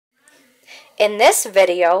In this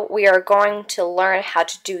video, we are going to learn how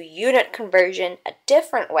to do unit conversion a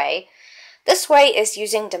different way. This way is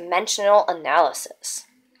using dimensional analysis.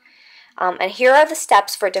 And here are the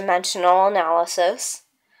steps for dimensional analysis.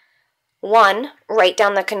 1. Write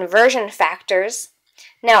down the conversion factors.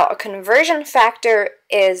 Now, a conversion factor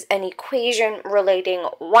is an equation relating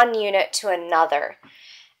one unit to another.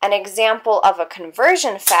 An example of a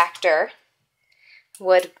conversion factor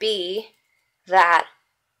would be that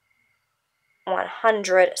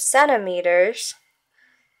 100 centimeters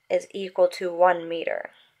is equal to 1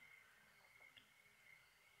 meter.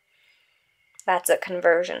 That's a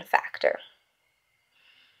conversion factor.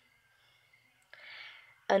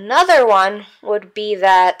 Another one would be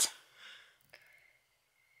that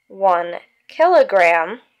 1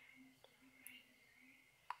 kilogram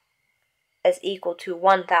is equal to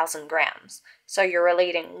 1,000 grams. So you're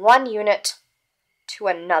relating one unit to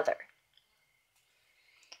another.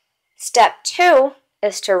 Step 2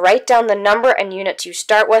 is to write down the number and units you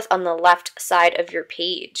start with on the left side of your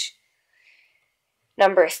page.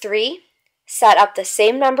 Number 3, set up the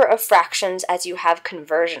same number of fractions as you have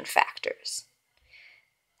conversion factors.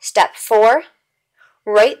 Step 4,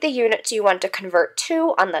 write the units you want to convert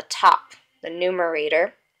to on the top, the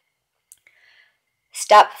numerator.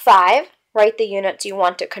 Step 5, write the units you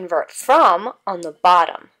want to convert from on the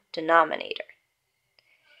bottom, denominator.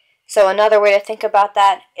 So another way to think about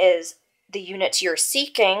that is the units you're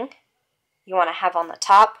seeking, you want to have on the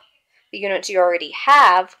top. The units you already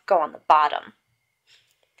have go on the bottom.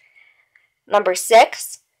 Number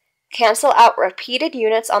 6, cancel out repeated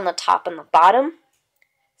units on the top and the bottom.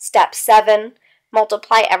 Step 7,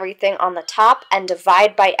 multiply everything on the top and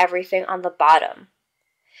divide by everything on the bottom.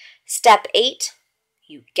 Step 8,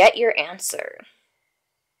 you get your answer.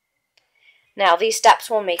 Now these steps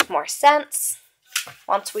will make more sense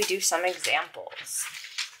once we do some examples.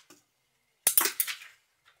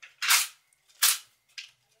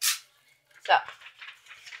 So,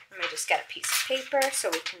 let me just get a piece of paper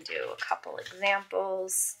so we can do a couple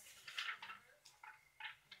examples.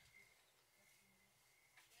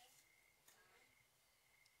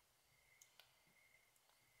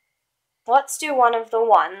 Let's do one of the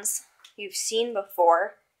ones you've seen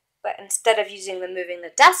before, but instead of using the moving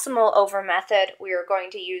the decimal over method, we are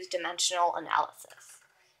going to use dimensional analysis.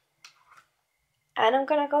 And I'm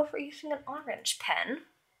going to go for using an orange pen.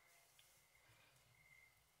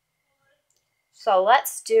 So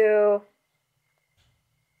let's do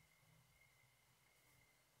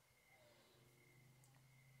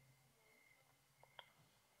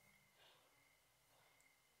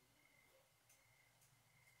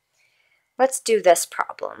this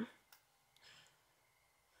problem.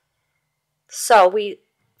 So we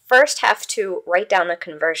first have to write down the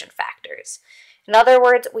conversion factors. In other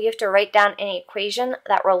words, we have to write down an equation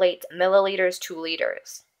that relates milliliters to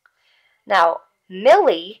liters. Now,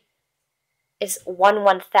 milli is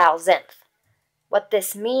 1/1000th. What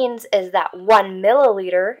this means is that 1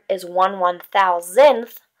 milliliter is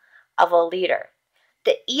 1/1000th of a liter.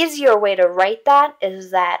 The easier way to write that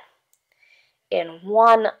is that in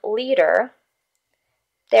 1 liter,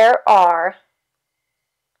 there are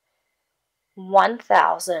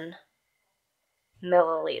 1,000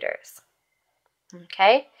 milliliters.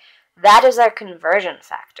 Okay? That is our conversion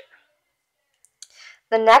factor.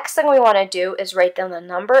 The next thing we want to do is write down the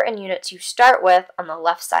number and units you start with on the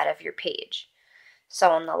left side of your page.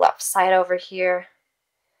 So on the left side over here,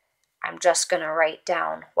 I'm just going to write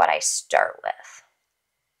down what I start with.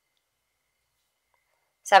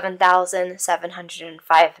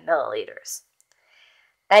 7,705 milliliters.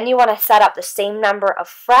 Then you want to set up the same number of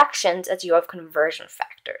fractions as you have conversion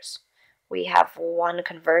factors. We have 1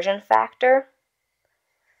 conversion factor,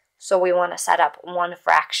 so we want to set up 1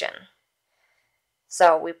 fraction.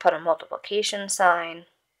 So we put a multiplication sign,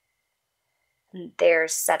 and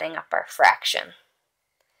there's setting up our fraction.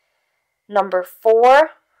 Number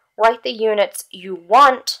 4, write the units you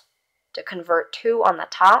want to convert to on the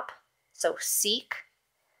top, so seek.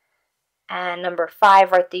 And number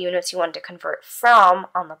 5, write the units you want to convert from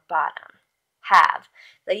on the bottom, have.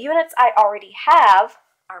 The units I already have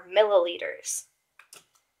are milliliters.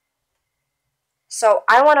 So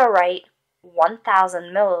I want to write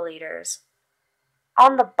 1,000 milliliters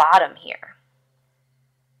on the bottom here.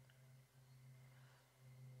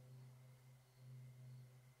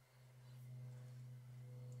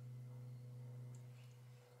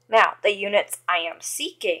 Now, the units I am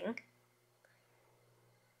seeking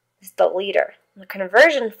is the liter. The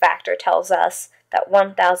conversion factor tells us that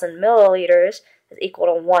 1,000 milliliters is equal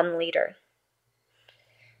to 1 liter.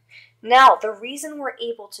 Now, the reason we're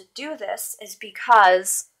able to do this is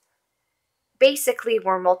because basically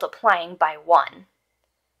we're multiplying by 1.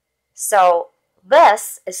 So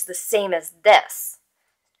this is the same as this.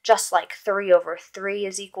 Just like 3 over 3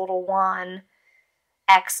 is equal to 1,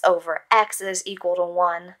 x over x is equal to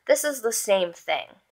 1. This is the same thing.